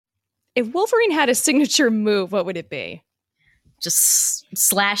If Wolverine had a signature move, what would it be? Just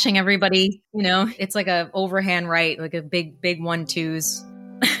slashing everybody, it's like a overhand right, like a big 1-2s.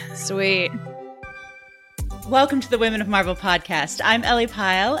 Sweet. Welcome to the Women of Marvel podcast. I'm Ellie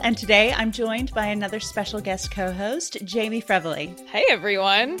Pyle, and today I'm joined by another special guest co-host, Jamie Frevele. Hey,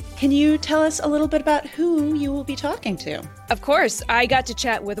 everyone. Can you tell us a little bit about who you will be talking to? Of course. I got to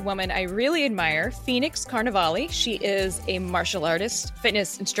chat with a woman I really admire, Phoenix Carnevale. She is a martial artist,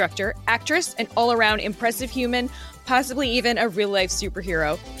 fitness instructor, actress, and all-around impressive human, possibly even a real-life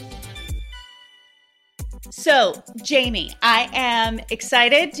superhero. So, Jamie, I am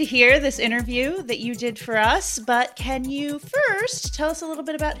excited to hear this interview that you did for us, but can you first tell us a little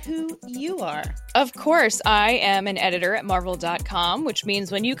bit about who you are? Of course, I am an editor at Marvel.com, which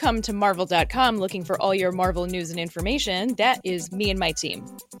means when you come to Marvel.com looking for all your Marvel news and information, that is me and my team.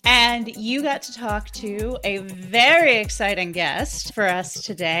 And you got to talk to a very exciting guest for us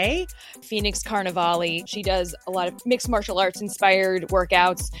today. Phoenix Carnevale. She does a lot of mixed martial arts inspired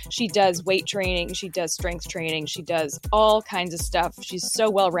workouts. She does weight training. She does strength training. She does all kinds of stuff. She's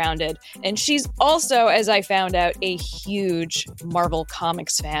so well-rounded. And she's also, as I found out, a huge Marvel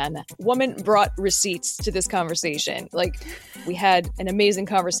Comics fan. Woman brought receipts to this conversation. We had an amazing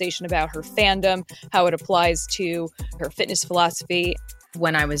conversation about her fandom, how it applies to her fitness philosophy.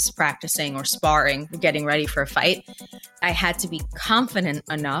 When I was practicing or sparring, getting ready for a fight, I had to be confident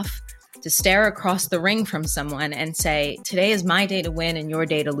enough to stare across the ring from someone and say, today is my day to win and your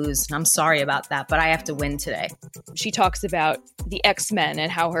day to lose. And I'm sorry about that, but I have to win today. She talks about the X-Men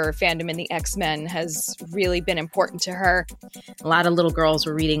and how her fandom in the X-Men has really been important to her. A lot of little girls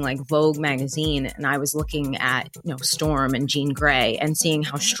were reading Vogue magazine, and I was looking at, Storm and Jean Grey and seeing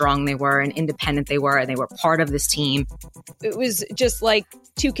how strong they were and independent they were, and they were part of this team. It was just like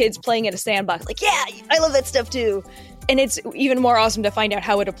two kids playing at a sandbox. Yeah, I love that stuff too. And it's even more awesome to find out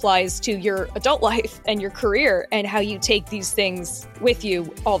how it applies to your adult life and your career and how you take these things with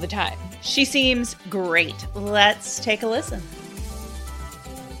you all the time. She seems great. Let's take a listen.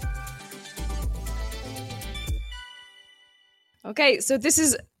 Okay, so this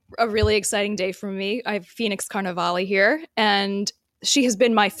is a really exciting day for me. I have Phoenix Carnevale here, and she has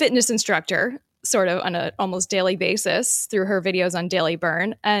been my fitness instructor sort of on an almost daily basis through her videos on Daily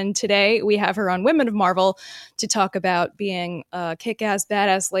Burn. And today we have her on Women of Marvel to talk about being a kick-ass,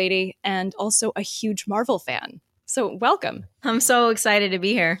 badass lady and also a huge Marvel fan. So welcome. I'm so excited to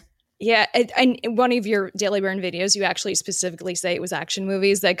be here. Yeah, and in one of your Daily Burn videos, you actually specifically say it was action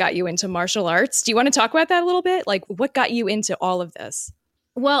movies that got you into martial arts. Do you want to talk about that a little bit? What got you into all of this?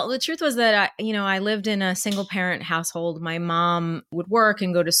 Well, the truth was that, I lived in a single parent household. My mom would work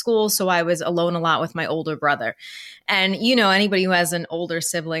and go to school, so I was alone a lot with my older brother. And, anybody who has an older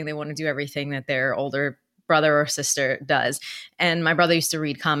sibling, they want to do everything that their older brother or sister does. And my brother used to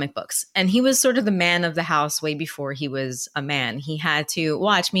read comic books. And he was sort of the man of the house way before he was a man. He had to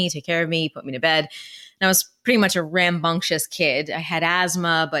watch me, take care of me, put me to bed. And I was pretty much a rambunctious kid. I had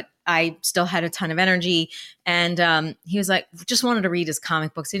asthma, but I still had a ton of energy. And he was just wanted to read his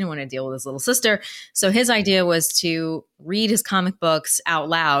comic books. He didn't want to deal with his little sister. So his idea was to read his comic books out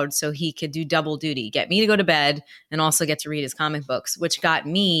loud so he could do double duty, get me to go to bed and also get to read his comic books, which got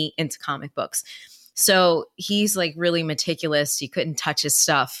me into comic books. So he's really meticulous. He couldn't touch his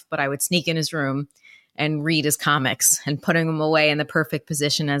stuff, but I would sneak in his room and read his comics and putting them away in the perfect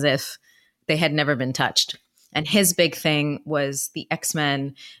position as if they had never been touched. And his big thing was the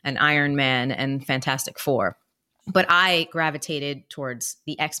X-Men and Iron Man and Fantastic Four. But I gravitated towards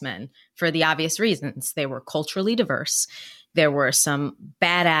the X-Men for the obvious reasons. They were culturally diverse. There were some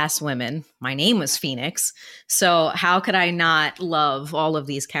badass women. My name was Phoenix. So how could I not love all of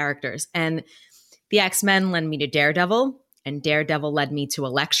these characters? And the X-Men led me to Daredevil, and Daredevil led me to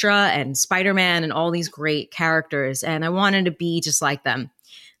Elektra and Spider-Man and all these great characters. And I wanted to be just like them.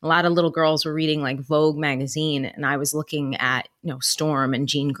 A lot of little girls were reading Vogue magazine, and I was looking at, Storm and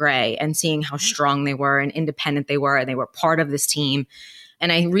Jean Grey and seeing how strong they were and independent they were, and they were part of this team.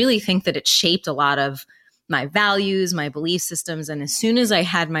 And I really think that it shaped a lot of my values, my belief systems. And as soon as I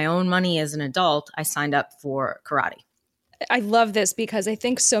had my own money as an adult, I signed up for karate. I love this because I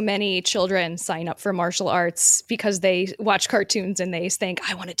think so many children sign up for martial arts because they watch cartoons and they think,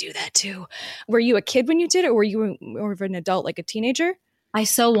 I want to do that too. Were you a kid when you did it, or were you more of an adult, like a teenager? I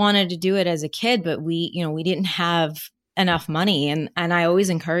so wanted to do it as a kid, but we didn't have enough money. And I always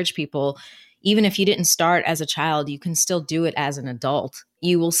encourage people, even if you didn't start as a child, you can still do it as an adult.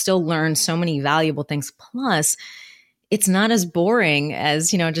 You will still learn so many valuable things. Plus, it's not as boring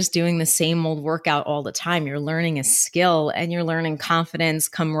as, just doing the same old workout all the time. You're learning a skill and you're learning confidence,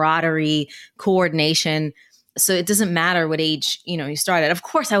 camaraderie, coordination. So it doesn't matter what age, you start at. Of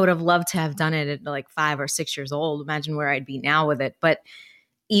course, I would have loved to have done it at like 5 or 6 years old. Imagine where I'd be now with it. But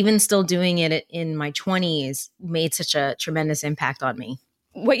even still doing it in my 20s made such a tremendous impact on me.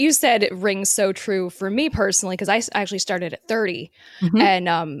 What you said rings so true for me personally, because I actually started at 30. Mm-hmm.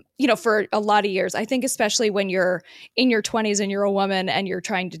 And, for a lot of years, I think especially when you're in your 20s and you're a woman and you're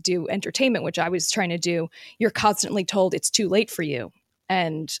trying to do entertainment, which I was trying to do, you're constantly told it's too late for you.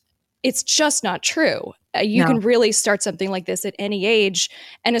 And it's just not true. You can really start something like this at any age.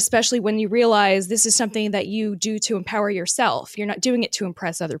 And especially when you realize this is something that you do to empower yourself. You're not doing it to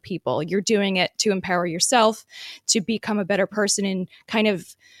impress other people. You're doing it to empower yourself, to become a better person and kind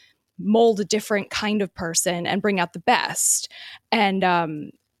of mold a different kind of person and bring out the best.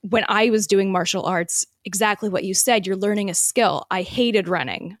 And when I was doing martial arts, exactly what you said, you're learning a skill. I hated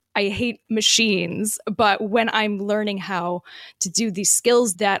running. I hate machines. But when I'm learning how to do these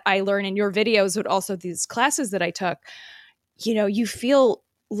skills that I learn in your videos, but also these classes that I took, you feel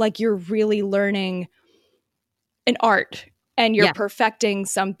like you're really learning an art and you're perfecting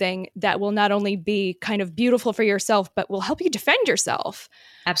something that will not only be kind of beautiful for yourself, but will help you defend yourself.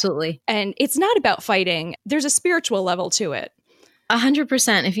 Absolutely. And it's not about fighting. There's a spiritual level to it.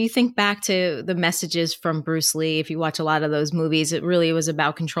 100%. If you think back to the messages from Bruce Lee, if you watch a lot of those movies, it really was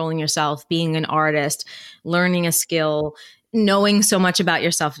about controlling yourself, being an artist, learning a skill, knowing so much about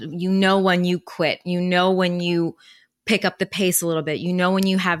yourself. You know when you quit. You know when you pick up the pace a little bit. You know when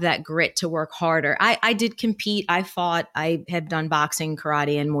you have that grit to work harder. I did compete. I fought. I had done boxing,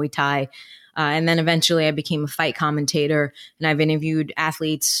 karate, and Muay Thai. And then eventually I became a fight commentator, and I've interviewed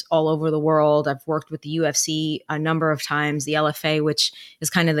athletes all over the world. I've worked with the UFC a number of times, the LFA, which is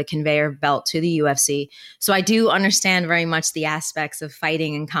kind of the conveyor belt to the UFC. So I do understand very much the aspects of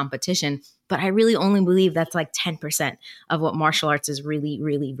fighting and competition, but I really only believe that's like 10% of what martial arts is really,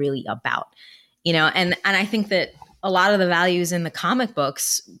 really, really about. And I think that a lot of the values in the comic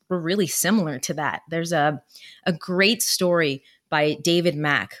books were really similar to that. There's a great story by David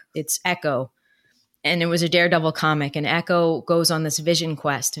Mack. It's Echo. And it was a Daredevil comic. And Echo goes on this vision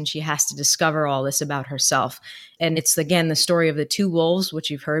quest and she has to discover all this about herself. And it's, again, the story of the two wolves, which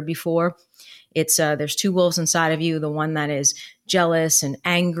you've heard before. It's there's two wolves inside of you. The one that is jealous and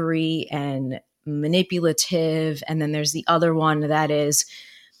angry and manipulative. And then there's the other one that is,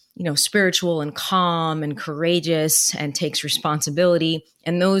 spiritual and calm and courageous and takes responsibility.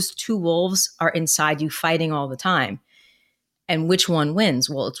 And those two wolves are inside you fighting all the time. And which one wins?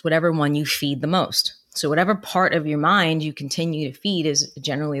 Well, it's whatever one you feed the most. So whatever part of your mind you continue to feed is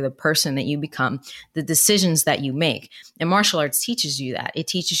generally the person that you become, the decisions that you make. And martial arts teaches you that. It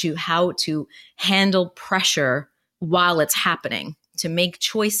teaches you how to handle pressure while it's happening, to make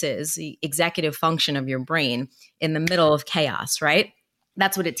choices, the executive function of your brain in the middle of chaos, right?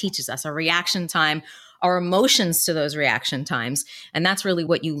 That's what it teaches us, a reaction time, our emotions to those reaction times. And that's really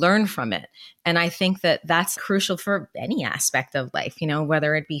what you learn from it. And I think that that's crucial for any aspect of life,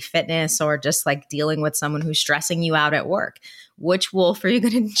 whether it be fitness or just like dealing with someone who's stressing you out at work. Which wolf are you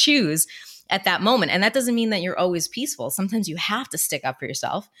going to choose at that moment? And that doesn't mean that you're always peaceful. Sometimes you have to stick up for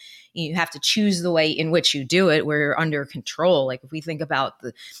yourself. You have to choose the way in which you do it, where you're under control. Like if we think about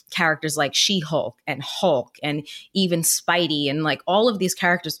the characters like She-Hulk and Hulk and even Spidey and like all of these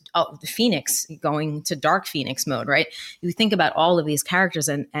characters, the Phoenix going to Dark Phoenix mode, right? You think about all of these characters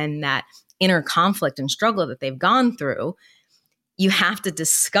and that inner conflict and struggle that they've gone through. You have to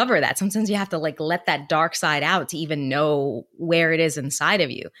discover that. Sometimes you have to like let that dark side out to even know where it is inside of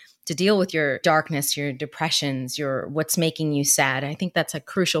you, to deal with your darkness, your depressions, your what's making you sad. I think that's a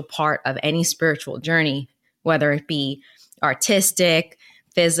crucial part of any spiritual journey, whether it be artistic,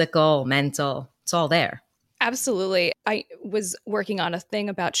 physical, mental, it's all there. Absolutely. I was working on a thing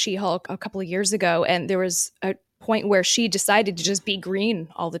about She-Hulk a couple of years ago, and there was a point where she decided to just be green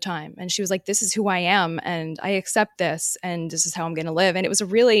all the time. And she was like, this is who I am, and I accept this, and this is how I'm going to live. And it was a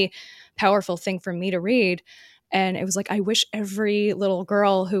really powerful thing for me to read. And it was like, I wish every little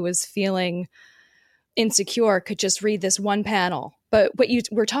girl who was feeling insecure could just read this one panel. But what you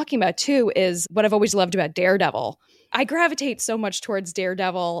were talking about too is what I've always loved about Daredevil. I gravitate so much towards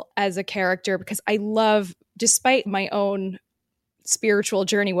Daredevil as a character because I love, despite my own spiritual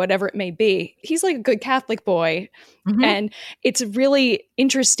journey, whatever it may be, he's like a good Catholic boy. Mm-hmm. And it's really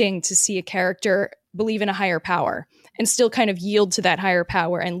interesting to see a character believe in a higher power and still kind of yield to that higher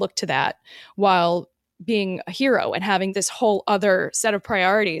power and look to that while being a hero and having this whole other set of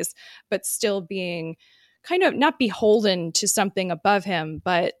priorities, but still being kind of not beholden to something above him,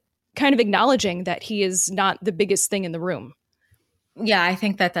 but kind of acknowledging that he is not the biggest thing in the room. Yeah, I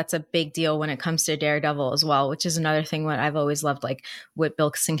think that that's a big deal when it comes to Daredevil as well, which is another thing what I've always loved, like what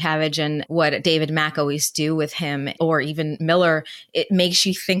Bill Sienkiewicz and what David Mack always do with him, or even Miller. It makes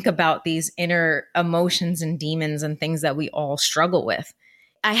you think about these inner emotions and demons and things that we all struggle with.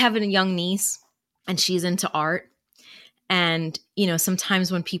 I have a young niece and she's into art. And,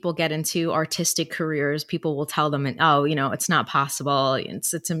 sometimes when people get into artistic careers, people will tell them, oh, it's not possible.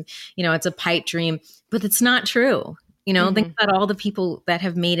 It's a pipe dream, but it's not true. Think about all the people that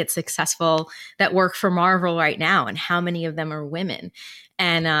have made it successful that work for Marvel right now, and how many of them are women,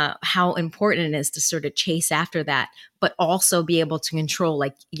 and how important it is to sort of chase after that, but also be able to control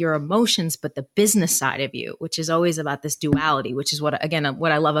like your emotions, but the business side of you, which is always about this duality, which is what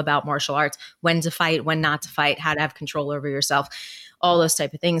I love about martial arts: when to fight, when not to fight, how to have control over yourself, all those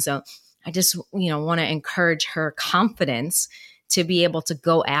type of things. So I just, want to encourage her confidence to be able to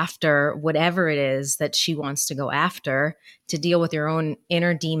go after whatever it is that she wants to go after, to deal with your own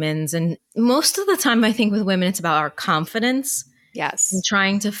inner demons. And most of the time, I think with women, it's about our confidence. Yes. And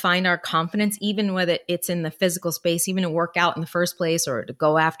trying to find our confidence, even whether it's in the physical space, even to work out in the first place or to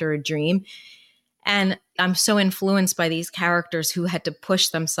go after a dream. And I'm so influenced by these characters who had to push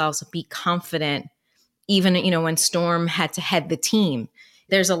themselves to be confident, even, when Storm had to head the team.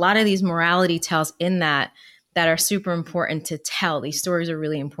 There's a lot of these morality tales in that are super important to tell. These stories are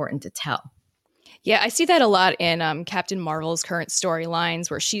really important to tell. Yeah, I see that a lot in Captain Marvel's current storylines,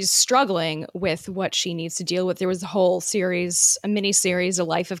 where she's struggling with what she needs to deal with. There was a whole series, a mini series, A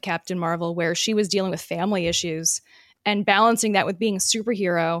Life of Captain Marvel, where she was dealing with family issues and balancing that with being a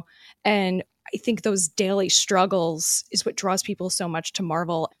superhero. And I think those daily struggles is what draws people so much to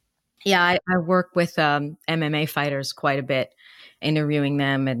Marvel. Yeah, I work with MMA fighters quite a bit, interviewing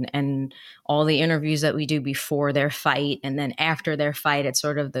them, and all the interviews that we do before their fight. And then after their fight, it's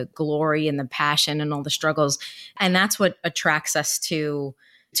sort of the glory and the passion and all the struggles. And that's what attracts us to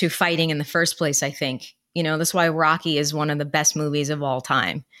fighting in the first place, I think. That's why Rocky is one of the best movies of all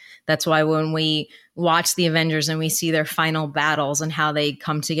time. That's why when we watch the Avengers and we see their final battles and how they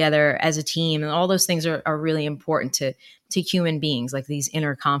come together as a team, and all those things are really important to human beings, like these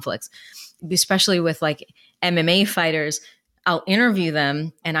inner conflicts, especially with like MMA fighters. I'll interview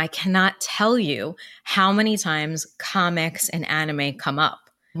them and I cannot tell you how many times comics and anime come up.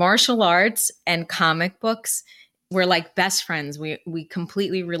 Martial arts and comic books, we're like best friends. We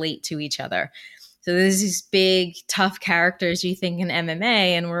completely relate to each other. So there's these big, tough characters you think in MMA,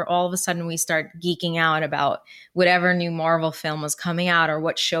 and we're all of a sudden we start geeking out about whatever new Marvel film was coming out or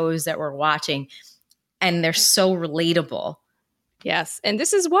what shows that we're watching. And they're so relatable. Yes. And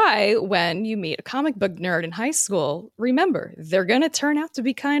this is why when you meet a comic book nerd in high school, remember, they're going to turn out to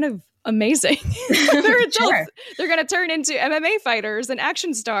be kind of amazing. They're adults. Sure. They're going to turn into MMA fighters and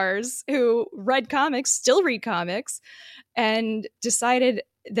action stars who read comics, still read comics, and decided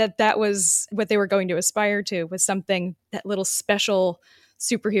that was what they were going to aspire to, was something, that little special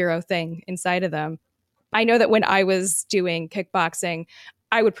superhero thing inside of them. I know that when I was doing kickboxing,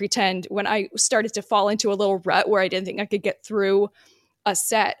 I would pretend when I started to fall into a little rut where I didn't think I could get through a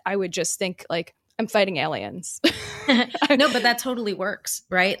set, I would just think like, I'm fighting aliens. No, but that totally works,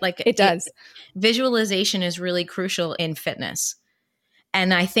 right? Like it does. Visualization is really crucial in fitness.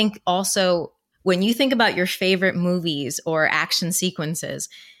 And I think also when you think about your favorite movies or action sequences,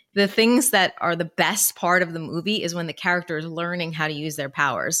 the things that are the best part of the movie is when the character is learning how to use their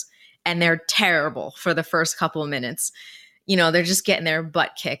powers, and they're terrible for the first couple of minutes. They're just getting their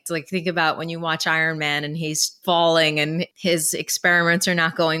butt kicked. Like think about when you watch Iron Man and he's falling and his experiments are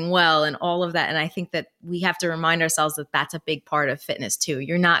not going well and all of that. And I think that we have to remind ourselves that that's a big part of fitness too.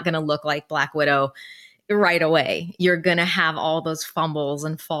 You're not going to look like Black Widow right away. You're going to have all those fumbles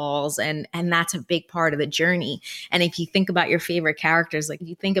and falls, and that's a big part of the journey. And if you think about your favorite characters, like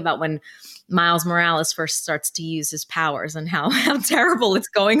you think about when Miles Morales first starts to use his powers and how terrible it's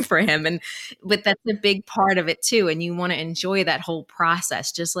going for him. But that's a big part of it too. And you want to enjoy that whole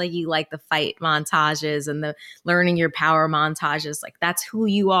process, just like you like the fight montages and the learning your power montages. Like that's who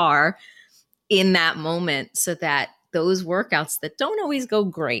you are in that moment, so that those workouts that don't always go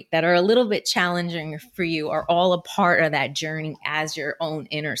great, that are a little bit challenging for you, are all a part of that journey as your own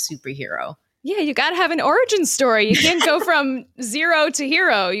inner superhero. Yeah, you got to have an origin story. You can't go from zero to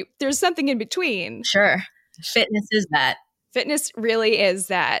hero. There's something in between. Sure. Fitness is that. Fitness really is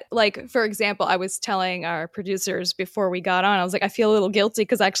that. Like, for example, I was telling our producers before we got on, I was like, I feel a little guilty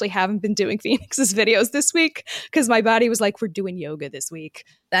because I actually haven't been doing Phoenix's videos this week because my body was like, we're doing yoga this week.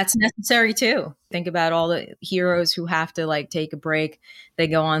 That's necessary too. Think about all the heroes who have to like take a break. They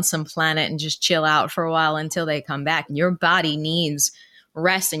go on some planet and just chill out for a while until they come back. Your body needs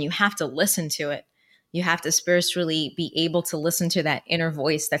rest and you have to listen to it. You have to spiritually be able to listen to that inner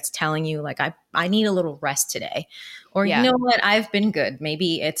voice that's telling you like, I need a little rest today. Or, you know what, I've been good.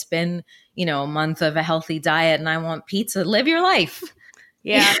 Maybe it's been, a month of a healthy diet and I want pizza. Live your life.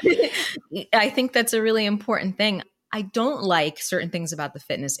 Yeah. I think that's a really important thing. I don't like certain things about the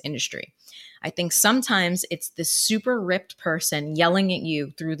fitness industry. I think sometimes it's this super ripped person yelling at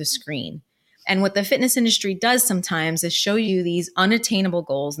you through the screen. And what the fitness industry does sometimes is show you these unattainable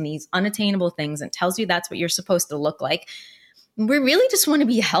goals and these unattainable things and tells you that's what you're supposed to look like. We really just want to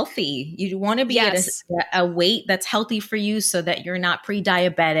be healthy. You want to be at a weight that's healthy for you so that you're not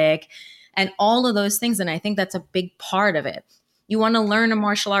pre-diabetic and all of those things. And I think that's a big part of it. You want to learn a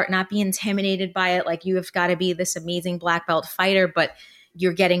martial art, not be intimidated by it. Like you have got to be this amazing black belt fighter, but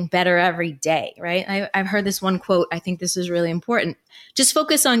you're getting better every day, right? I've heard this one quote. I think this is really important. Just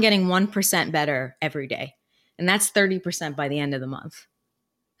focus on getting 1% better every day. And that's 30% by the end of the month.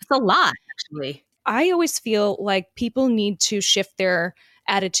 That's a lot, actually. I always feel like people need to shift their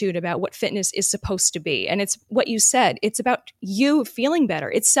attitude about what fitness is supposed to be. And it's what you said. It's about you feeling better.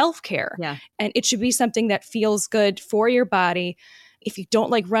 It's self-care. Yeah. And it should be something that feels good for your body. If you don't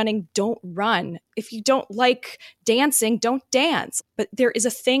like running, don't run. If you don't like dancing, don't dance. But there is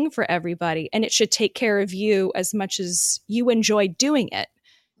a thing for everybody, and it should take care of you as much as you enjoy doing it.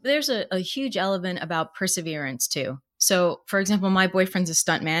 There's a huge element about perseverance too. So, for example, my boyfriend's a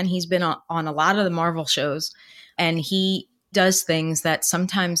stuntman. He's been on a lot of the Marvel shows, and he does things that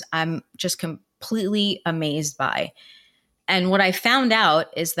sometimes I'm just completely amazed by. And what I found out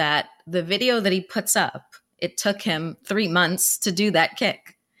is that the video that he puts up, it took him 3 months to do that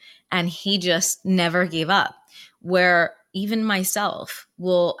kick. And he just never gave up. Where even myself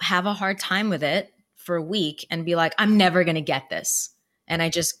will have a hard time with it for a week and be like, I'm never going to get this. And I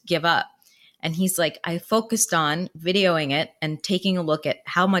just give up. And he's like, I focused on videoing it and taking a look at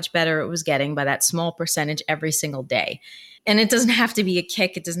how much better it was getting by that small percentage every single day. And it doesn't have to be a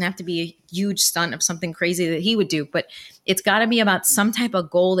kick. It doesn't have to be a huge stunt of something crazy that he would do, but it's got to be about some type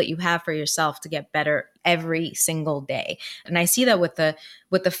of goal that you have for yourself to get better every single day. And I see that with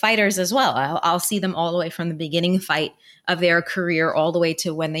the fighters as well. I'll see them all the way from the beginning fight of their career all the way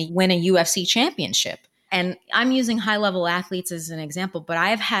to when they win a UFC championship. And I'm using high-level athletes as an example, but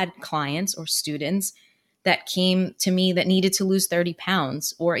I've had clients or students that came to me that needed to lose 30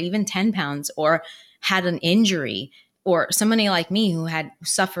 pounds or even 10 pounds or had an injury, or somebody like me who had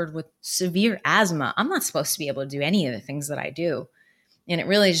suffered with severe asthma. I'm not supposed to be able to do any of the things that I do. And it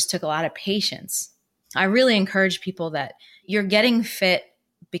really just took a lot of patience. I really encourage people that you're getting fit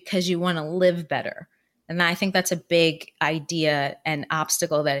because you want to live better. And I think that's a big idea and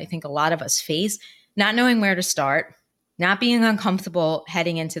obstacle that I think a lot of us face. Not knowing where to start, not being uncomfortable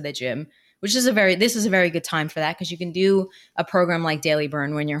heading into the gym, this is a very good time for that, because you can do a program like Daily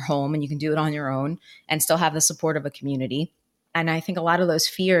Burn when you're home and you can do it on your own and still have the support of a community. And I think a lot of those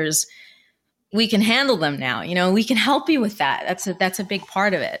fears, we can handle them now. We can help you with that. That's a big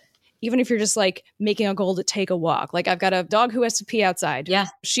part of it. Even if you're just like making a goal to take a walk. Like I've got a dog who has to pee outside. Yeah.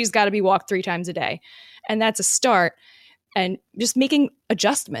 She's got to be walked 3 times a day. And that's a start. And just making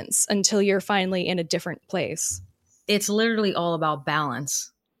adjustments until you're finally in a different place. It's literally all about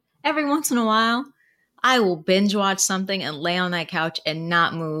balance. Every once in a while, I will binge watch something and lay on that couch and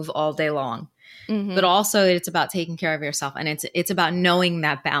not move all day long. Mm-hmm. But also it's about taking care of yourself. And it's about knowing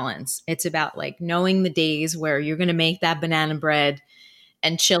that balance. It's about like knowing the days where you're going to make that banana bread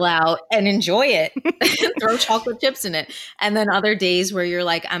and chill out and enjoy it, throw chocolate chips in it. And then other days where you're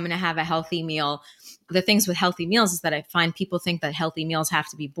like, I'm going to have a healthy meal. The things with healthy meals is that I find people think that healthy meals have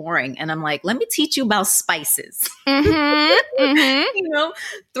to be boring. And I'm like, let me teach you about spices. Mm-hmm, mm-hmm.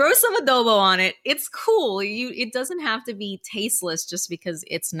 Throw some adobo on it. It's cool. It doesn't have to be tasteless just because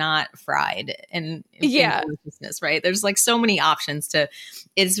it's not fried and deliciousness, right? There's like so many options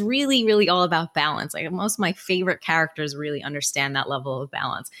it's really, really all about balance. Like most of my favorite characters really understand that level of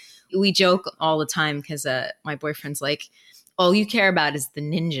balance. We joke all the time because my boyfriend's like, all you care about is the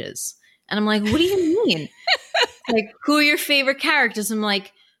ninjas. And I'm like, what do you mean? Like, who are your favorite characters? I'm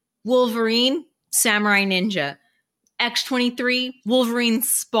like, Wolverine, Samurai Ninja. X-23, Wolverine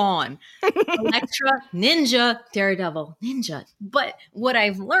Spawn. Elektra, Ninja. Daredevil, Ninja. But what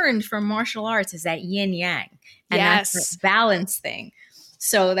I've learned from martial arts is that yin-yang. And that's a balance thing.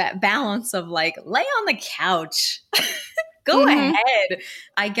 So that balance of like, lay on the couch. Go ahead.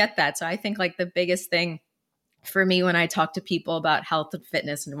 I get that. So I think like the biggest thing for me when I talk to people about health and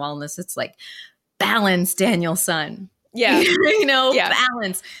fitness and wellness, it's like balance, Daniel-san. Yeah.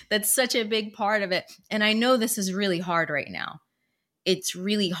 Balance. That's such a big part of it. And I know this is really hard right now. It's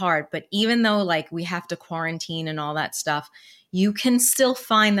really hard. But even though like we have to quarantine and all that stuff, you can still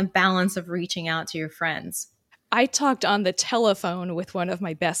find the balance of reaching out to your friends. I talked on the telephone with one of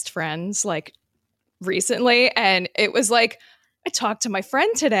my best friends like recently, and it was like, I talked to my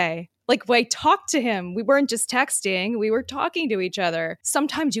friend today. Like, I talked to him. We weren't just texting, we were talking to each other.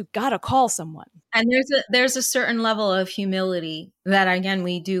 Sometimes you gotta call someone. And there's a certain level of humility that, again,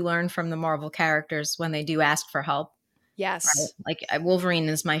 we do learn from the Marvel characters when they do ask for help. Yes. Right? Like Wolverine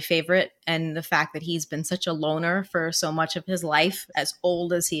is my favorite. And the fact that he's been such a loner for so much of his life, as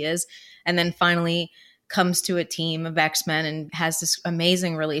old as he is, and then finally comes to a team of X-Men and has this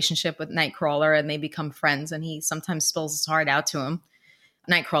amazing relationship with Nightcrawler, and they become friends, and he sometimes spills his heart out to him.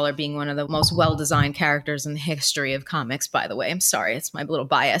 Nightcrawler being one of the most well-designed characters in the history of comics, by the way. I'm sorry, it's my little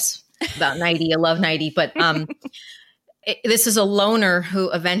bias about Nighty. I love Nighty, but this is a loner who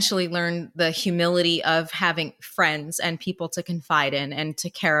eventually learned the humility of having friends and people to confide in and to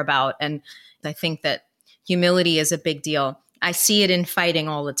care about. And I think that humility is a big deal. I see it in fighting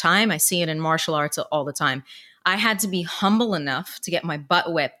all the time. I see it in martial arts all the time. I had to be humble enough to get my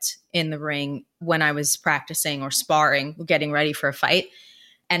butt whipped in the ring when I was practicing or sparring, getting ready for a fight.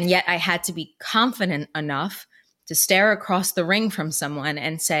 And yet I had to be confident enough to stare across the ring from someone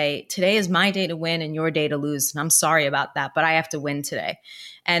and say, today is my day to win and your day to lose. And I'm sorry about that, but I have to win today.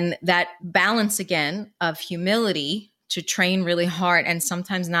 And that balance, again, of humility to train really hard and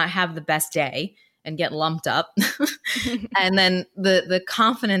sometimes not have the best day and get lumped up. And then the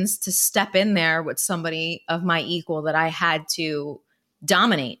confidence to step in there with somebody of my equal that I had to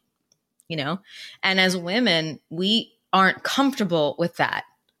dominate, you know? And as women, we aren't comfortable with that.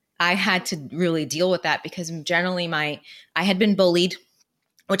 I had to really deal with that because generally I had been bullied,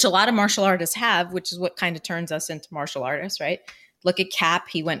 which a lot of martial artists have, which is what kind of turns us into martial artists, right? Look at Cap.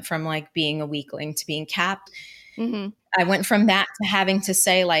 He went from like being a weakling to being Cap. Mm-hmm. I went from that to having to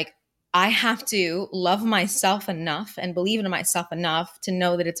say like, I have to love myself enough and believe in myself enough to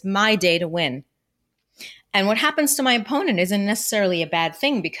know that it's my day to win. And what happens to my opponent isn't necessarily a bad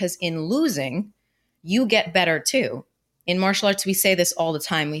thing because in losing, you get better too. In martial arts, we say this all the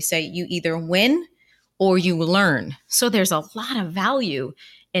time. We say you either win or you learn. So there's a lot of value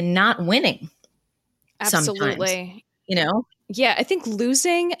in not winning. Absolutely. You know? Yeah, I think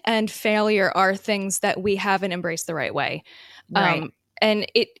losing and failure are things that we haven't embraced the right way. Right. And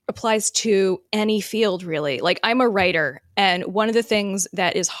it applies to any field, really. Like, I'm a writer, and one of the things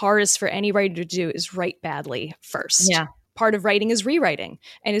that is hardest for any writer to do is write badly first. Yeah. Part of writing is rewriting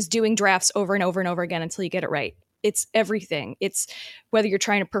and is doing drafts over and over and over again until you get it right. It's everything. It's whether you're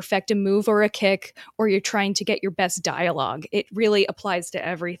trying to perfect a move or a kick, or you're trying to get your best dialogue. It really applies to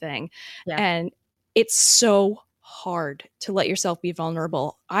everything. Yeah. And it's so hard to let yourself be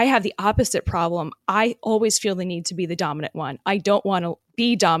vulnerable. I have the opposite problem. I always feel the need to be the dominant one. I don't want to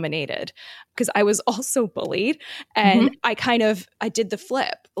be dominated because I was also bullied. And I did the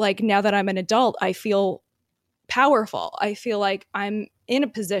flip. Like, now that I'm an adult, I feel powerful. I feel like I'm in a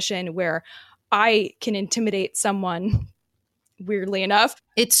position where I can intimidate someone, weirdly enough.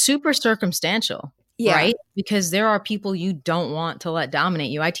 It's super circumstantial, right? Because there are people you don't want to let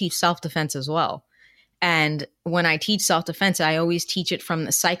dominate you. I teach self-defense as well. And when I teach self-defense, I always teach it from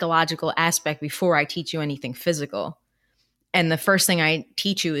the psychological aspect before I teach you anything physical. And the first thing I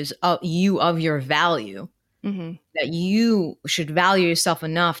teach you is of your value, that you should value yourself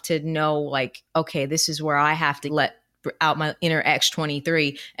enough to know, like, okay, this is where I have to let out my inner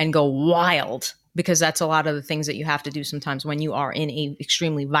X-23 and go wild, because that's a lot of the things that you have to do sometimes when you are in a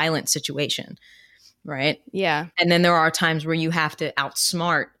extremely violent situation. Right. Yeah. And then there are times where you have to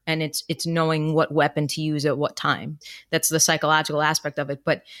outsmart, and it's knowing what weapon to use at what time. That's the psychological aspect of it.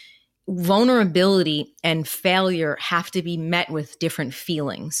 But vulnerability and failure have to be met with different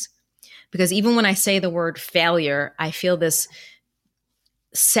feelings, because even when I say the word failure, I feel this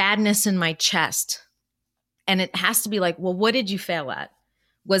sadness in my chest, and it has to be like, well, what did you fail at?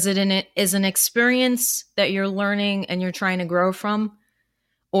 Was it an experience that you're learning and you're trying to grow from?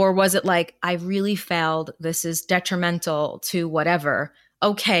 Or was it like, I really failed, this is detrimental to whatever.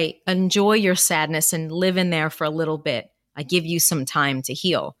 Okay, enjoy your sadness and live in there for a little bit. I give you some time to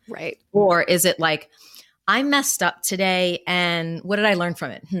heal. Right. Or is it like, I messed up today and what did I learn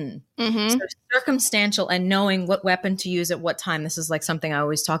from it? So circumstantial and knowing what weapon to use at what time. This is like something I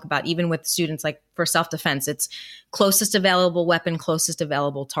always talk about, even with students, like for self-defense, it's closest available weapon, closest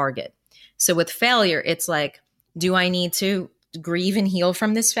available target. So with failure, it's like, do I need to grieve and heal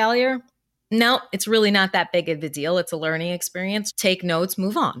from this failure? No, it's really not that big of a deal. It's a learning experience. Take notes,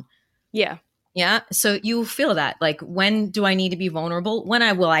 move on. Yeah. Yeah. So you feel that, like, when do I need to be vulnerable? When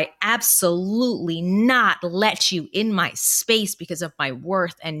I absolutely not let you in my space because of my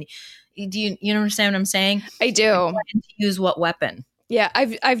worth, and You understand what I'm saying? I do. To use what weapon? Yeah,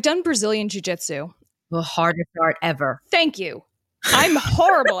 I've done Brazilian jiu-jitsu. The hardest art ever. Thank you. I'm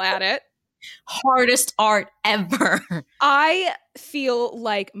horrible at it. Hardest art ever. I feel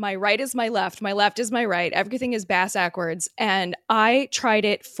like my right is my left is my right. Everything is bass backwards. And I tried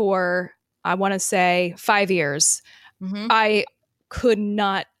it for, I want to say, 5 years. Mm-hmm. I could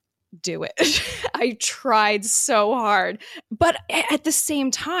not do it. I tried so hard. But at the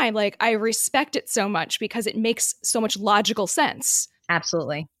same time, like, I respect it so much because it makes so much logical sense.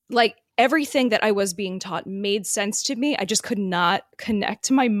 Absolutely. Like, everything that I was being taught made sense to me. I just could not connect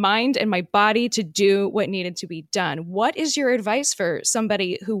my mind and my body to do what needed to be done. What is your advice for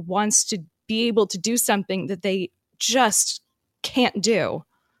somebody who wants to be able to do something that they just can't do?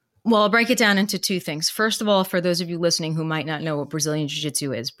 Well, I'll break it down into two things. First of all, for those of you listening who might not know what Brazilian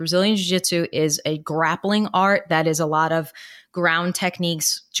Jiu-Jitsu is, Brazilian Jiu-Jitsu is a grappling art that is a lot of ground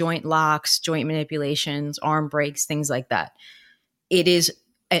techniques, joint locks, joint manipulations, arm breaks, things like that. It is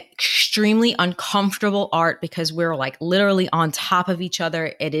extremely uncomfortable art because we're like literally on top of each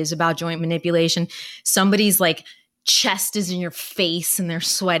other. It is about joint manipulation. Somebody's like chest is in your face and they're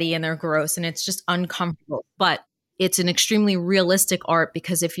sweaty and they're gross and it's just uncomfortable. But it's an extremely realistic art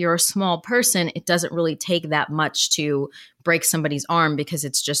because if you're a small person, it doesn't really take that much to break somebody's arm because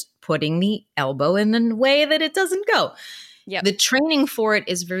it's just putting the elbow in the way that it doesn't go. Yep. The training for it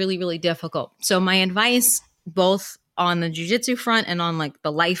is really, really difficult. So my advice, both on the jiu-jitsu front and on like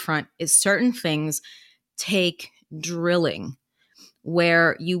the life front, is certain things take drilling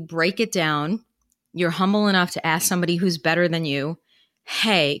where you break it down. You're humble enough to ask somebody who's better than you,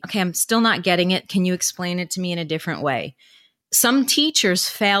 hey, okay, I'm still not getting it. Can you explain it to me in a different way? Some teachers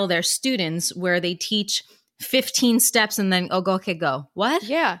fail their students where they teach 15 steps and then, go. What?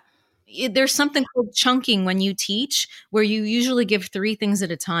 Yeah. There's something called chunking when you teach where you usually give 3 things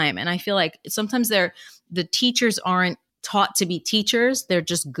at a time. And I feel like sometimes the teachers aren't taught to be teachers. They're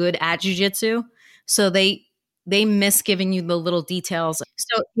just good at jiu-jitsu. So they miss giving you the little details.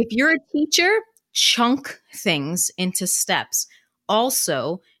 So if you're a teacher, chunk things into steps.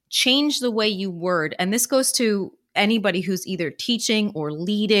 Also, change the way you word. And this goes to anybody who's either teaching or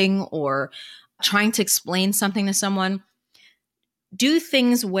leading or trying to explain something to someone. Do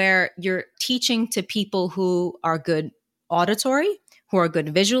things where you're teaching to people who are good auditory, who are good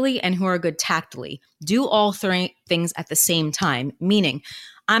visually, and who are good tactily. Do all 3 things at the same time. Meaning,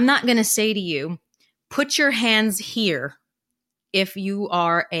 I'm not going to say to you, put your hands here if you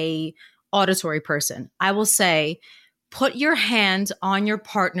are a auditory person. I will say, put your hand on your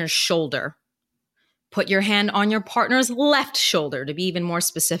partner's shoulder. Put your hand on your partner's left shoulder, to be even more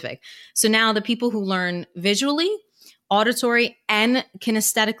specific. So now the people who learn visually, auditory, and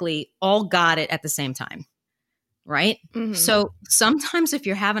kinesthetically all got it at the same time, right? Mm-hmm. So sometimes if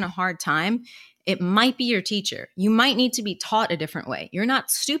you're having a hard time, it might be your teacher. You might need to be taught a different way. You're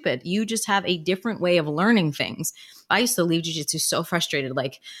not stupid. You just have a different way of learning things. I used to leave jiu-jitsu so frustrated,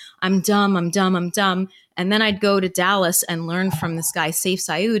 like, I'm dumb. And then I'd go to Dallas and learn from this guy, Saif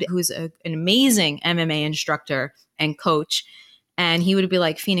Saud, who's an amazing MMA instructor and coach. And he would be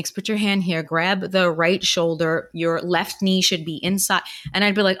like, Phoenix, put your hand here, grab the right shoulder. Your left knee should be inside. And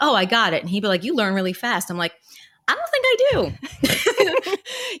I'd be like, oh, I got it. And he'd be like, you learn really fast. I'm like, I don't think I do.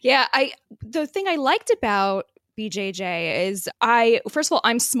 Yeah. The thing I liked about BJJ is first of all,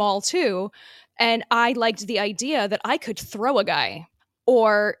 I'm small too. And I liked the idea that I could throw a guy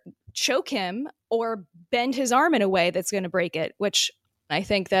or choke him or bend his arm in a way that's going to break it, which I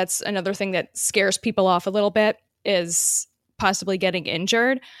think that's another thing that scares people off a little bit, is possibly getting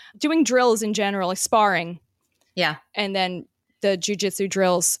injured. Doing drills in general, like sparring. Yeah. And then the jiu-jitsu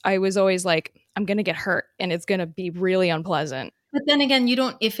drills, I was always like, I'm going to get hurt and it's going to be really unpleasant. But then again,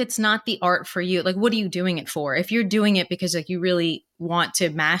 if it's not the art for you, like, what are you doing it for? If you're doing it because like you really want to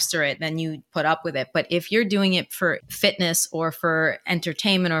master it, then you put up with it. But if you're doing it for fitness or for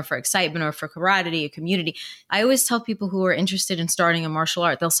entertainment or for excitement or for camaraderie, a community, I always tell people who are interested in starting a martial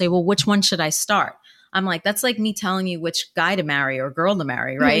art, they'll say, well, which one should I start? I'm like, that's like me telling you which guy to marry or girl to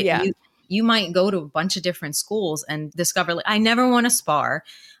marry, right? Yeah. You might go to a bunch of different schools and discover, like, I never want to spar.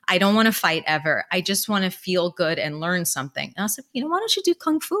 I don't want to fight ever. I just want to feel good and learn something. And I said, why don't you do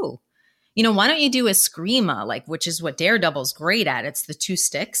Kung Fu? Why don't you do Eskrima, which is what Daredevil's great at. It's the 2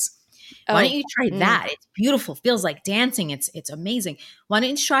 sticks. Why don't you try that? It's beautiful. Feels like dancing. It's amazing. Why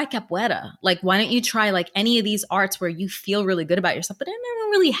don't you try capoeira? Why don't you try any of these arts where you feel really good about yourself, but I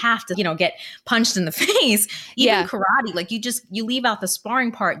don't really have to, get punched in the face. Even karate, you leave out the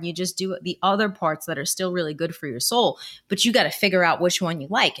sparring part and you just do the other parts that are still really good for your soul. But you got to figure out which one you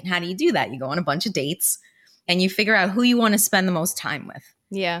like. And how do you do that? You go on a bunch of dates and you figure out who you want to spend the most time with.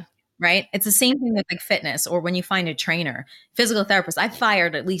 Yeah. right? It's the same thing with like fitness or when you find a trainer, physical therapist. I've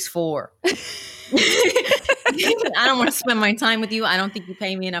fired at least 4. I don't want to spend my time with you. I don't think you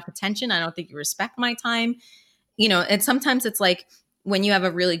pay me enough attention. I don't think you respect my time. And sometimes it's like when you have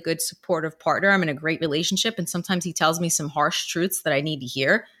a really good supportive partner, I'm in a great relationship, and sometimes he tells me some harsh truths that I need to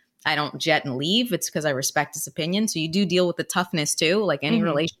hear. I don't jet and leave. It's because I respect his opinion. So you do deal with the toughness too. Like any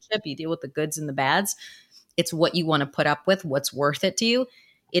relationship, you deal with the goods and the bads. It's what you want to put up with, what's worth it to you.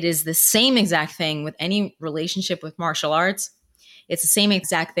 It is the same exact thing with any relationship with martial arts. It's the same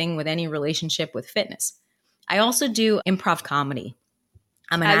exact thing with any relationship with fitness. I also do improv comedy.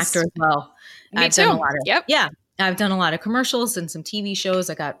 I'm an actor as well. I've done a lot of, Yeah. I've done a lot of commercials and some TV shows.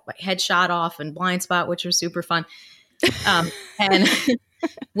 I got my head shot off and Blind Spot, which was super fun. And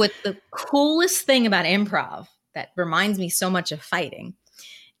what the coolest thing about improv that reminds me so much of fighting,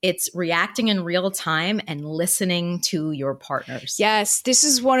 it's reacting in real time and listening to your partners. Yes, this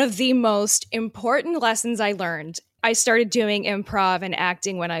is one of the most important lessons I learned. I started doing improv and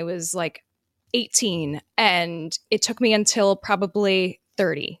acting when I was like 18, and it took me until probably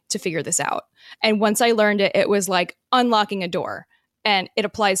 30 to figure this out. And once I learned it, it was like unlocking a door, and it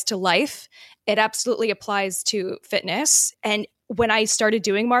applies to life. It absolutely applies to fitness. And when I started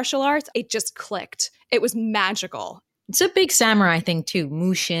doing martial arts, it just clicked. It was magical. It's a big samurai thing too.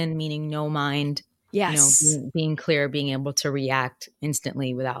 Mushin, meaning no mind. Yes. Being clear, being able to react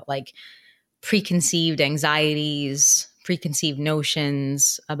instantly without like preconceived anxieties, preconceived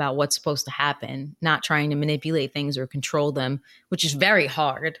notions about what's supposed to happen, not trying to manipulate things or control them, which is very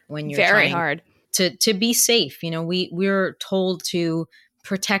hard when you're trying to be safe. We're told to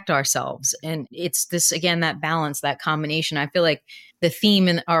protect ourselves. And it's this, again, that balance, that combination. I feel like the theme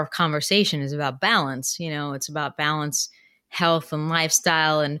in our conversation is about balance. It's about balance, health and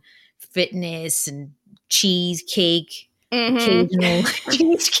lifestyle and fitness and cheesecake, occasional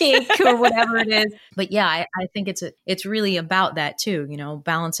cheesecake or whatever it is. But yeah, I think it's really about that too,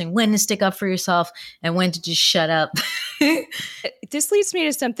 balancing when to stick up for yourself and when to just shut up. This leads me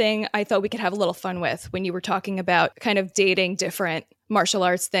to something I thought we could have a little fun with when you were talking about kind of dating different martial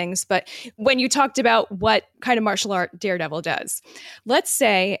arts things. But when you talked about what kind of martial art Daredevil does, let's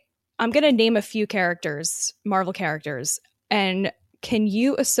say I'm going to name a few characters, Marvel characters, and can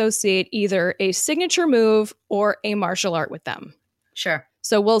you associate either a signature move or a martial art with them? Sure.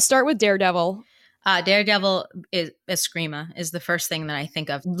 So we'll start with Daredevil. Daredevil is Eskrima is the first thing that I think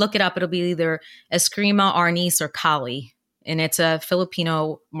of. Look it up. It'll be either Eskrima, Arnis, or Kali. And it's a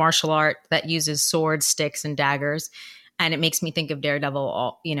Filipino martial art that uses swords, sticks, and daggers. And it makes me think of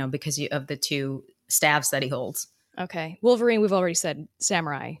Daredevil, because of the 2 staves that he holds. Okay. Wolverine, we've already said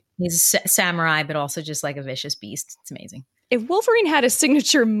samurai. He's a samurai, but also just like a vicious beast. It's amazing. If Wolverine had a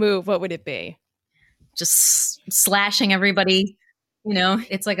signature move, what would it be? Just slashing everybody.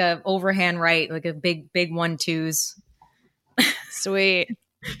 It's like a overhand right, like a big 1-2s. Sweet.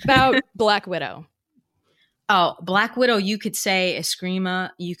 About Black Widow. Oh, Black Widow, you could say Eskrima.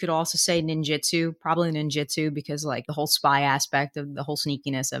 You could also say ninjutsu, probably ninjutsu, because like the whole spy aspect of the whole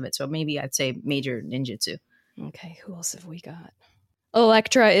sneakiness of it. So maybe I'd say major ninjutsu. Okay, who else have we got?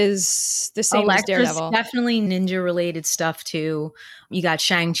 Elektra is the same as Daredevil. Definitely ninja related stuff too. You got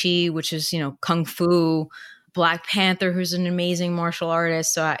Shang-Chi, which is, kung fu. Black Panther, who's an amazing martial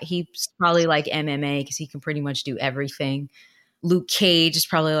artist. So he's probably like MMA because he can pretty much do everything. Luke Cage is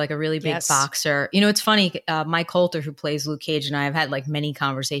probably like a really big boxer. It's funny. Mike Coulter, who plays Luke Cage, and I have had like many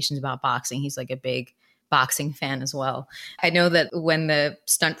conversations about boxing. He's like a big boxing fan as well. I know that when the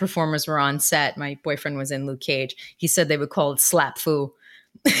stunt performers were on set, my boyfriend was in Luke Cage. He said they would call it slap fu,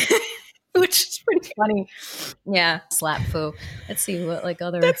 which is pretty funny. Yeah, slap fu. Let's see what like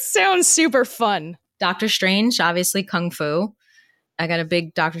other. That sounds super fun. Doctor Strange, obviously kung fu. I got a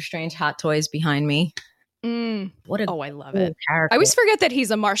big Doctor Strange hot toys behind me. I love it. Character. I always forget that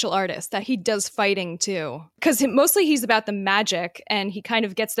he's a martial artist, that he does fighting too. Because mostly he's about the magic, and he kind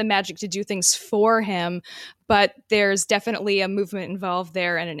of gets the magic to do things for him. But there's definitely a movement involved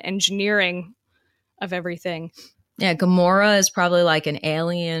there and an engineering of everything. Yeah, Gamora is probably like an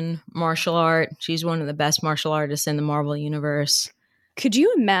alien martial art. She's one of the best martial artists in the Marvel universe. Could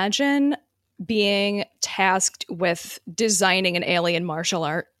you imagine being tasked with designing an alien martial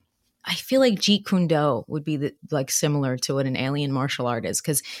art? I feel like Jeet Kune Do would be similar to what an alien martial art is,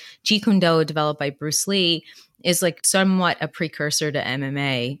 because Jeet Kune Do, developed by Bruce Lee, is like somewhat a precursor to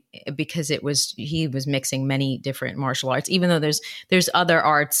MMA because he was mixing many different martial arts, even though there's other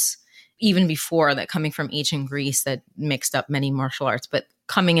arts even before that coming from ancient Greece that mixed up many martial arts. But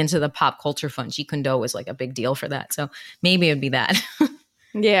coming into the pop culture front, Jeet Kune Do was like a big deal for that. So maybe it would be that.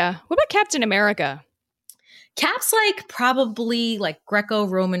 Yeah. What about Captain America? Cap's like probably like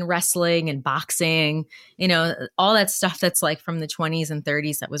Greco-Roman wrestling and boxing, all that stuff that's like from the 20s and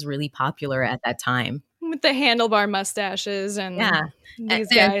 30s that was really popular at that time. With the handlebar mustaches and these and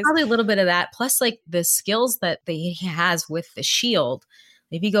guys. Probably a little bit of that, plus like the skills that he has with the shield.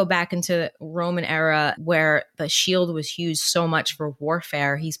 If you go back into the Roman era where the shield was used so much for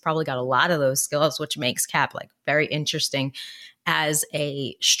warfare, he's probably got a lot of those skills, which makes Cap like very interesting as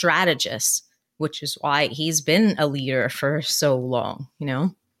a strategist, which is why he's been a leader for so long,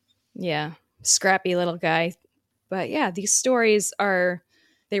 Yeah, scrappy little guy. But yeah, these stories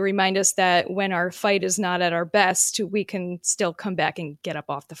they remind us that when our fight is not at our best, we can still come back and get up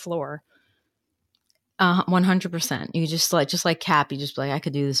off the floor. 100%. You just like Cap, you just like, I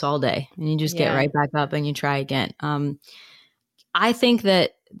could do this all day, and you just get right back up and you try again. I think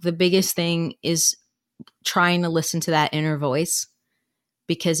that the biggest thing is trying to listen to that inner voice,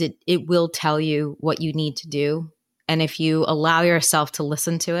 because it will tell you what you need to do. And if you allow yourself to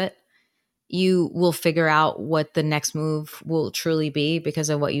listen to it, you will figure out what the next move will truly be because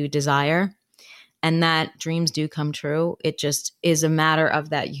of what you desire. And that dreams do come true. It just is a matter of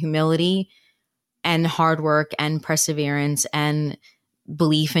that humility and hard work and perseverance and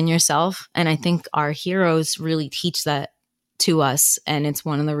belief in yourself. And I think our heroes really teach that to us. And it's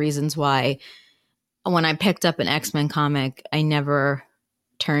one of the reasons why when I picked up an X-Men comic, I never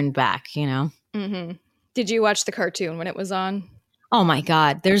turned back, Mm-hmm. Did you watch the cartoon when it was on? Oh my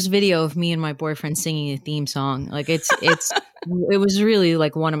God. There's video of me and my boyfriend singing a theme song. Like it was really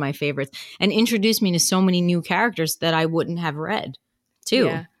like one of my favorites, and introduced me to so many new characters that I wouldn't have read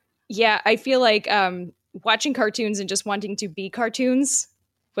too. Yeah. I feel like watching cartoons and just wanting to be cartoons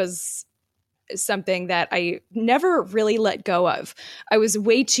was something that I never really let go of. I was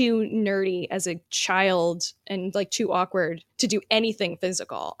way too nerdy as a child and like too awkward to do anything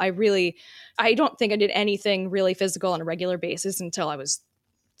physical. I don't think I did anything really physical on a regular basis until I was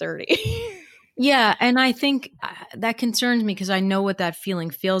 30. Yeah. And I think that concerns me because I know what that feeling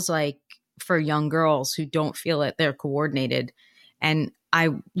feels like for young girls who don't feel that they're coordinated. And I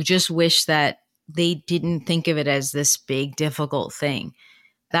just wish that they didn't think of it as this big, difficult thing.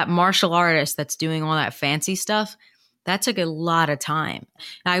 That martial artist that's doing all that fancy stuff, that took a lot of time.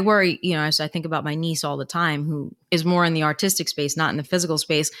 And I worry, as I think about my niece all the time, who is more in the artistic space, not in the physical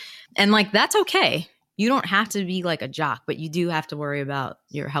space. And like, that's okay. You don't have to be like a jock, but you do have to worry about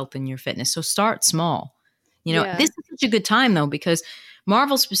your health and your fitness. So start small. This is such a good time though, because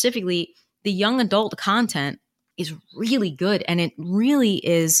Marvel specifically, the young adult content is really good. And it really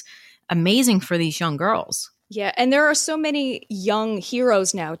is amazing for these young girls. Yeah, and there are so many young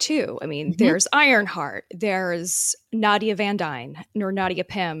heroes now, too. I mean, there's Ironheart, there's Nadia Van Dyne, or Nadia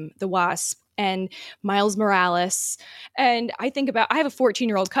Pym, the Wasp, and Miles Morales. And I have a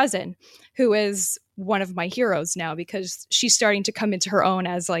 14-year-old cousin who is one of my heroes now because she's starting to come into her own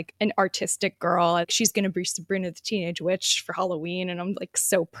as like an artistic girl. Like, she's going to be Sabrina the Teenage Witch for Halloween, and I'm like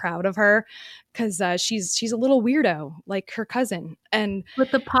so proud of her because she's a little weirdo like her cousin.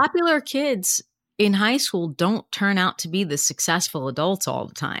 But the popular kids in high school don't turn out to be the successful adults all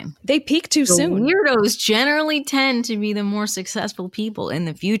the time. They peak too soon. Weirdos generally tend to be the more successful people in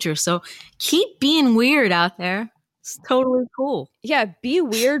the future. So keep being weird out there. It's totally cool. Yeah, be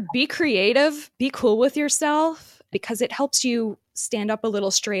weird, be creative, be cool with yourself, because it helps you stand up a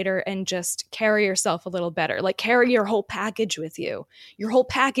little straighter and just carry yourself a little better. Like, carry your whole package with you. Your whole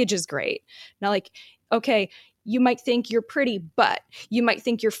package is great. Now, like, okay, you might think you're pretty, but you might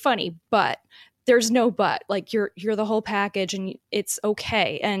think you're funny, but there's no but. Like, you're the whole package, and it's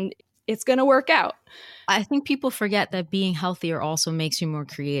okay, and it's going to work out. I think people forget that being healthier also makes you more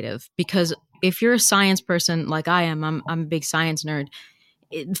creative, because if you're a science person like I am, I'm a big science nerd.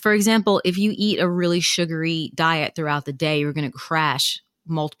 For example, if you eat a really sugary diet throughout the day, you're going to crash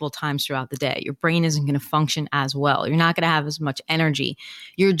multiple times throughout the day. Your brain isn't going to function as well. You're not going to have as much energy.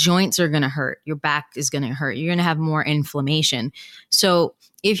 Your joints are going to hurt. Your back is going to hurt. You're going to have more inflammation. So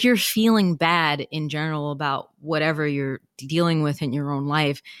if you're feeling bad in general about whatever you're dealing with in your own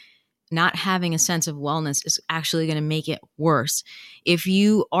life, not having a sense of wellness is actually going to make it worse. If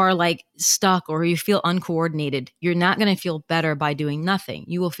you are like stuck or you feel uncoordinated, you're not going to feel better by doing nothing.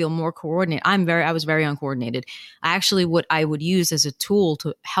 You will feel more coordinated. I was very uncoordinated. What I would use as a tool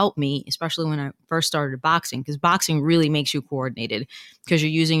to help me, especially when I first started boxing, because boxing really makes you coordinated because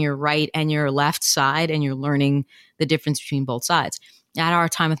you're using your right and your left side and you're learning the difference between both sides. I had a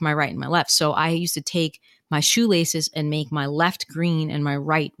hard time with my right and my left. So I used to take my shoelaces and make my left green and my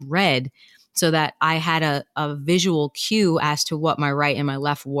right red so that I had a visual cue as to what my right and my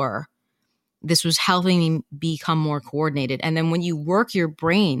left were. This was helping me become more coordinated. And then when you work your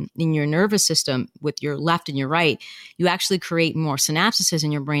brain in your nervous system with your left and your right, you actually create more synapses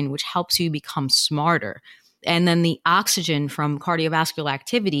in your brain, which helps you become smarter. And then the oxygen from cardiovascular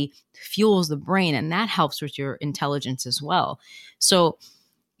activity fuels the brain, and that helps with your intelligence as well. So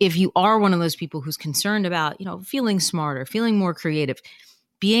if you are one of those people who's concerned about, feeling smarter, feeling more creative,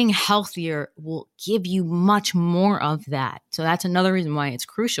 being healthier will give you much more of that. So that's another reason why it's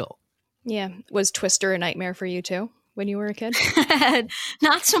crucial. Yeah. Was Twister a nightmare for you too when you were a kid?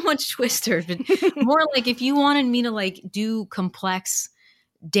 Not so much Twister, but more like if you wanted me to do complex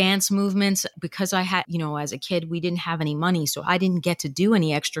dance movements, because I had, as a kid, we didn't have any money. So I didn't get to do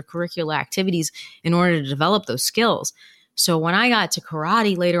any extracurricular activities in order to develop those skills. So when I got to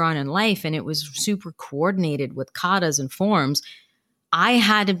karate later on in life and it was super coordinated with katas and forms, I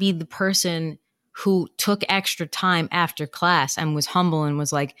had to be the person who took extra time after class and was humble and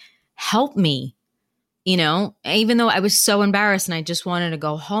was like, help me, even though I was so embarrassed and I just wanted to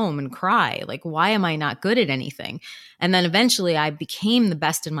go home and cry. Like, why am I not good at anything? And then eventually I became the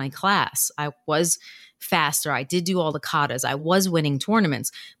best in my class. I was faster. I did do all the katas. I was winning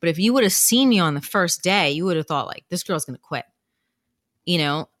tournaments. But if you would have seen me on the first day, you would have thought this girl's going to quit,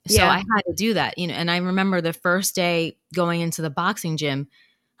 So Yeah. I had to do that, and I remember the first day going into the boxing gym,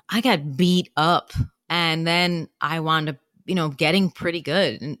 I got beat up, and then I wound up getting pretty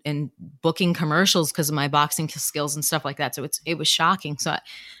good and booking commercials because of my boxing skills and stuff like that. So it was shocking. So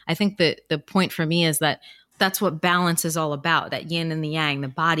I think that the point for me is that that's what balance is all about, that yin and the yang, the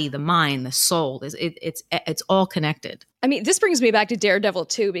body, the mind, the soul, it's all connected. I mean, this brings me back to Daredevil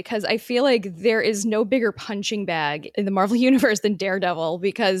too, because I feel like there is no bigger punching bag in the Marvel universe than Daredevil,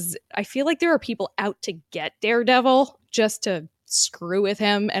 because I feel like there are people out to get Daredevil just to screw with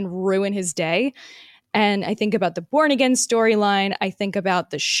him and ruin his day. And I think about the Born Again storyline. I think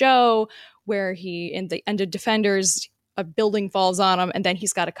about the show where in the end of Defenders, a building falls on him and then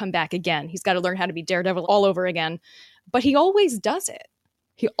he's got to come back again. He's got to learn how to be Daredevil all over again. But he always does it.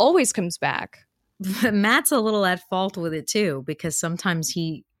 He always comes back. But Matt's a little at fault with it too, because sometimes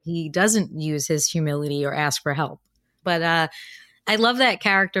he doesn't use his humility or ask for help. But I love that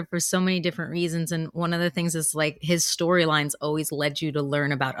character for so many different reasons. And one of the things is his storylines always led you to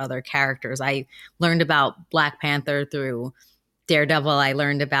learn about other characters. I learned about Black Panther through Daredevil. I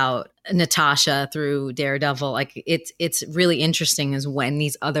learned about Natasha through Daredevil. It's really interesting is when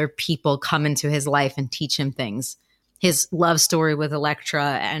these other people come into his life and teach him things. His love story with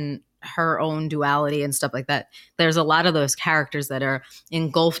Elektra and her own duality and stuff like that. There's a lot of those characters that are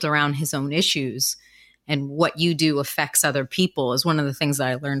engulfed around his own issues. And what you do affects other people is one of the things that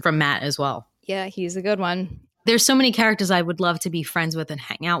I learned from Matt as well. Yeah, he's a good one. There's so many characters I would love to be friends with and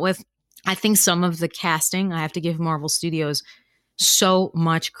hang out with. I think some of the casting, I have to give Marvel Studios so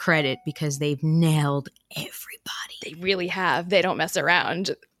much credit because they've nailed everybody. They really have. They don't mess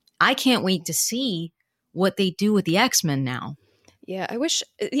around. I can't wait to see what they do with the X-Men now. Yeah, I wish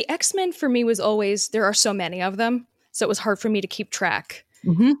the X-Men for me was always, there are so many of them. So it was hard for me to keep track.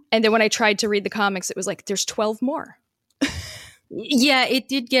 Mm-hmm. And then when I tried to read the comics, it was there's 12 more. Yeah, it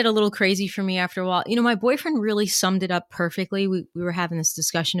did get a little crazy for me after a while. My boyfriend really summed it up perfectly. We were having this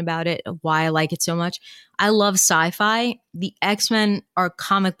discussion about it, why I like it so much. I love sci-fi. The X-Men are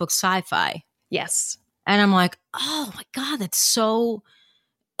comic book sci-fi. Yes. And I'm like, oh my God, that's so...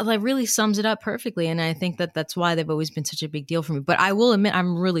 really sums it up perfectly. And I think that that's why they've always been such a big deal for me. But I will admit,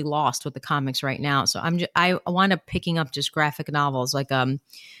 I'm really lost with the comics right now. So I wind up picking up just graphic novels.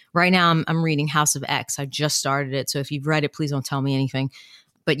 Right now I'm reading House of X. I just started it. So if you've read it, please don't tell me anything.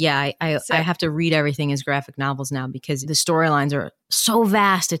 But yeah, I have to read everything as graphic novels now because the storylines are so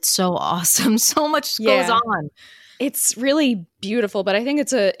vast. It's so awesome. So much goes on. It's really beautiful, but I think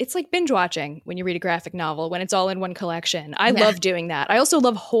it's like binge watching when you read a graphic novel, when it's all in one collection. I love doing that. I also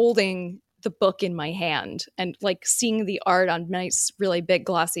love holding the book in my hand and seeing the art on nice, really big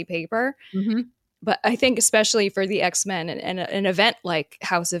glossy paper. Mm-hmm. But I think especially for the X-Men and an event like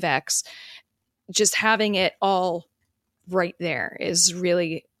House of X, just having it all right there is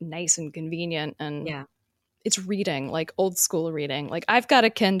really nice and convenient. And it's reading, old school reading. I've got a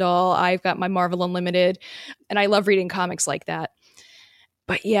Kindle, I've got my Marvel Unlimited, and I love reading comics like that.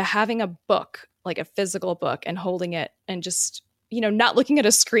 But yeah, having a book, a physical book, and holding it and just, not looking at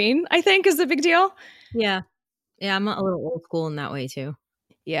a screen, I think is a big deal. Yeah. Yeah, I'm a little old school in that way too.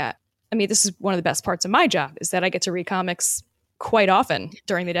 Yeah. I mean, this is one of the best parts of my job is that I get to read comics quite often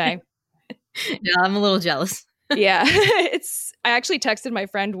during the day. Yeah, I'm a little jealous. Yeah. I actually texted my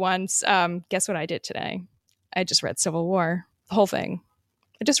friend once, guess what I did today? I just read Civil War, the whole thing.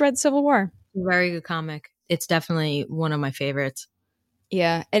 I just read Civil War. Very good comic. It's definitely one of my favorites.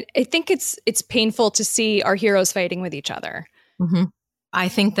 Yeah. And I think it's painful to see our heroes fighting with each other. Mm-hmm. I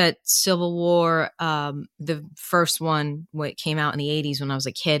think that Civil War, the first one, what came out in the 80s when I was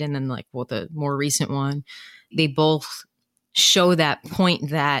a kid, and then the more recent one, they both show that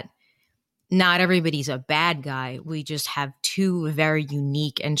point that not everybody's a bad guy. We just have two very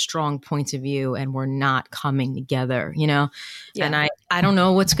unique and strong points of view, and we're not coming together, Yeah. And I don't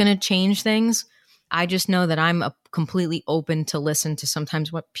know what's going to change things. I just know that I'm completely open to listen to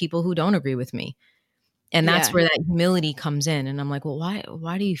sometimes what people who don't agree with me. And that's where that humility comes in. And I'm like, well,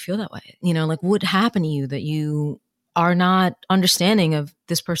 why do you feel that way? What happened to you that you are not understanding of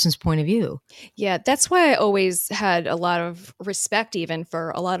this person's point of view? Yeah, that's why I always had a lot of respect even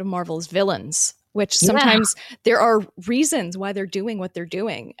for a lot of Marvel's villains, which sometimes there are reasons why they're doing what they're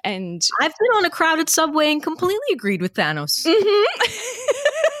doing. And I've been on a crowded subway and completely agreed with Thanos.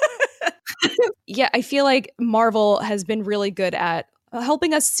 Yeah, I feel like Marvel has been really good at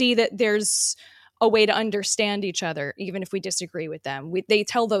helping us see that there's a way to understand each other, even if we disagree with them. They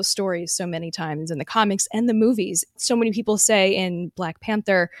tell those stories so many times in the comics and the movies. So many people say in Black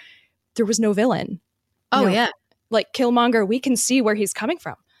Panther, there was no villain. Oh, yeah. Like Killmonger, we can see where he's coming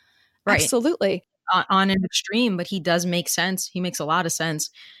from. Right. Absolutely. On an extreme, but he does make sense. He makes a lot of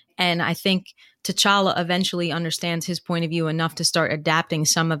sense. And I think T'Challa eventually understands his point of view enough to start adapting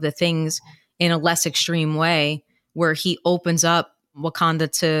some of the things in a less extreme way, where he opens up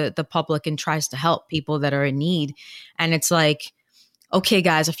Wakanda to the public and tries to help people that are in need. And it's like, okay,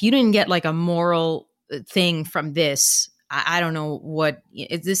 guys, if you didn't get like a moral thing from this, I don't know what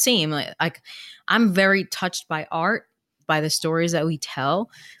it's the same. Like I'm very touched by art, by the stories that we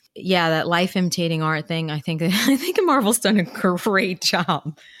tell. Yeah, that life imitating art thing. I think Marvel's done a great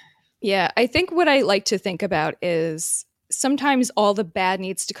job. Yeah, I think what I like to think about is sometimes all the bad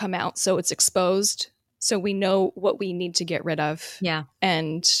needs to come out so it's exposed, so we know what we need to get rid of. Yeah.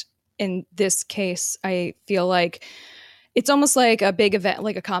 And in this case, I feel like it's almost like a big event,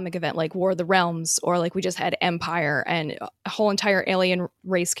 like a comic event, like War of the Realms, or like we just had Empire and a whole entire alien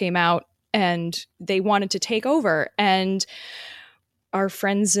race came out and they wanted to take over. And our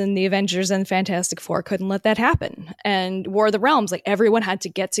friends in the Avengers and Fantastic Four couldn't let that happen. And War of the Realms, like everyone had to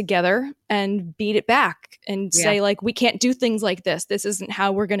get together and beat it back and say like, we can't do things like this. This isn't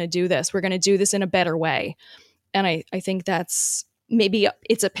how we're going to do this. We're going to do this in a better way. And I think that's maybe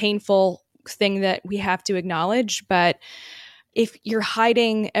it's a painful thing that we have to acknowledge. But if you're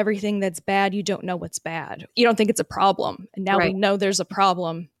hiding everything that's bad, you don't know what's bad. You don't think it's a problem. And now we know there's a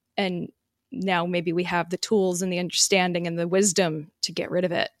problem. And now maybe we have the tools and the understanding and the wisdom to get rid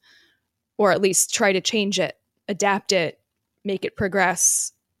of it, or at least try to change it, adapt it, make it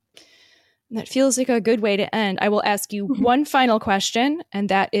progress. And that feels like a good way to end. I will ask you one final question, and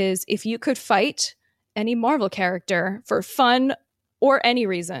that is, if you could fight any Marvel character for fun or any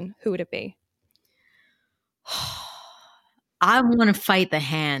reason, who would it be? I want to fight the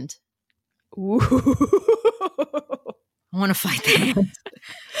Hand. Ooh. I want to fight the Hand.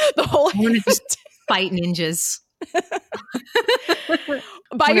 The whole I want to just fight ninjas.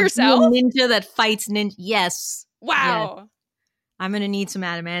 By yourself? A ninja that fights ninja. Yes. Wow. Yeah. I'm going to need some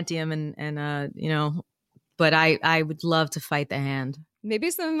adamantium and but I would love to fight the Hand.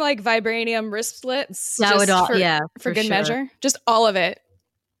 Maybe some like vibranium wrist splits. That would all, for good measure. Just all of it.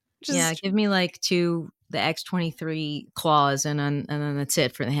 Give me like the X-23 claws and then that's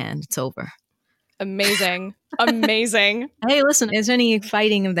it for the Hand. It's over. Amazing. Amazing. Hey, listen, is there any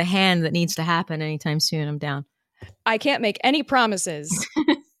fighting of the Hand that needs to happen anytime soon? I'm down. I can't make any promises,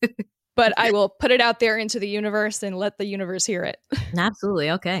 but I will put it out there into the universe and let the universe hear it. Absolutely.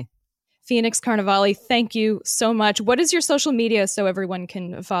 Okay. Phoenix Carnevale, thank you so much. What is your social media so everyone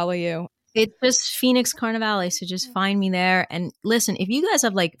can follow you? It's just Phoenix Carnevale. So just find me there. And listen, if you guys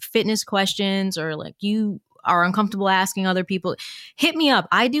have like fitness questions or like you are uncomfortable asking other people, hit me up.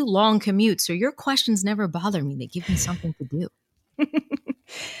 I do long commutes, so your questions never bother me. They give me something to do.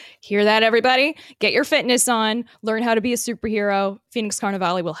 Hear that, everybody? Get your fitness on. Learn how to be a superhero. Phoenix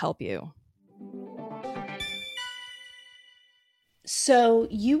Carnevale will help you. So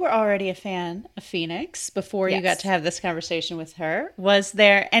you were already a fan of Phoenix before you got to have this conversation with her. Was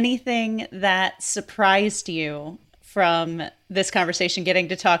there anything that surprised you from this conversation, getting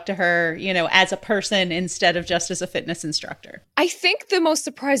to talk to her, as a person instead of just as a fitness instructor? I think the most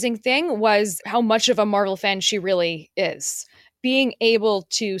surprising thing was how much of a Marvel fan she really is. Being able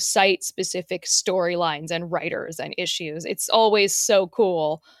to cite specific storylines and writers and issues. It's always so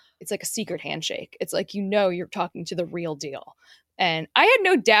cool. It's like a secret handshake. It's like, you're talking to the real deal. And I had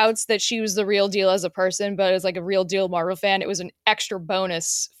no doubts that she was the real deal as a person, but as like a real deal Marvel fan, it was an extra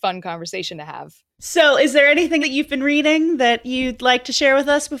bonus fun conversation to have. So is there anything that you've been reading that you'd like to share with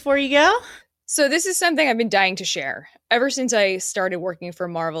us before you go? So this is something I've been dying to share ever since I started working for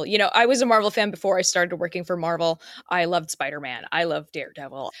Marvel. You know, I was a Marvel fan before I started working for Marvel. I loved Spider-Man. I loved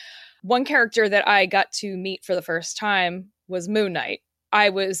Daredevil. One character that I got to meet for the first time was Moon Knight. I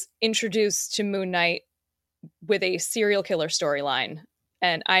was introduced to Moon Knight with a serial killer storyline,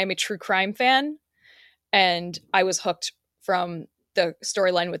 and I am a true crime fan, and I was hooked from the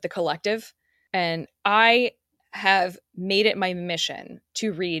storyline with the Collective, and I have made it my mission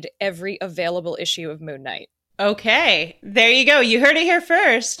to read every available issue of Moon Knight. Okay, there you go. You heard it here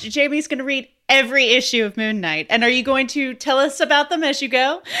first. Jamie's going to read every issue of Moon Knight. And are you going to tell us about them as you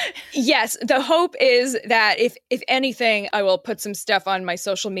go? Yes, the hope is that if anything, I will put some stuff on my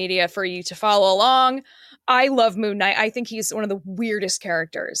social media for you to follow along. I love Moon Knight. I think he's one of the weirdest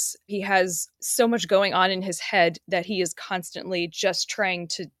characters. He has so much going on in his head that he is constantly just trying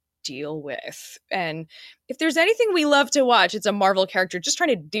to deal with. And if there's anything we love to watch, it's a Marvel character just trying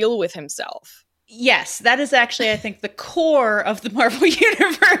to deal with himself. Yes, that is actually, I think, the core of the Marvel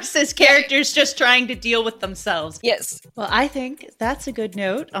Universe is characters just trying to deal with themselves. Yes. Well, I think that's a good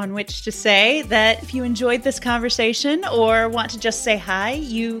note on which to say that if you enjoyed this conversation or want to just say hi,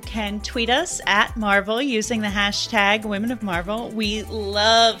 you can tweet us at Marvel using the hashtag Women of Marvel. We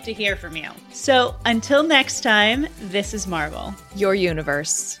love to hear from you. So until next time, this is Marvel, your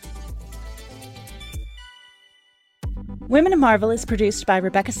universe. Women of Marvel is produced by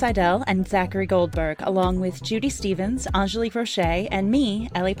Rebecca Seidel and Zachary Goldberg, along with Judy Stevens, Angelique Roche, and me,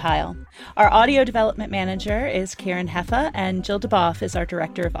 Ellie Pyle. Our audio development manager is Karen Heffa, and Jill DeBoff is our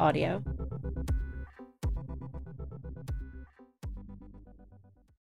director of audio.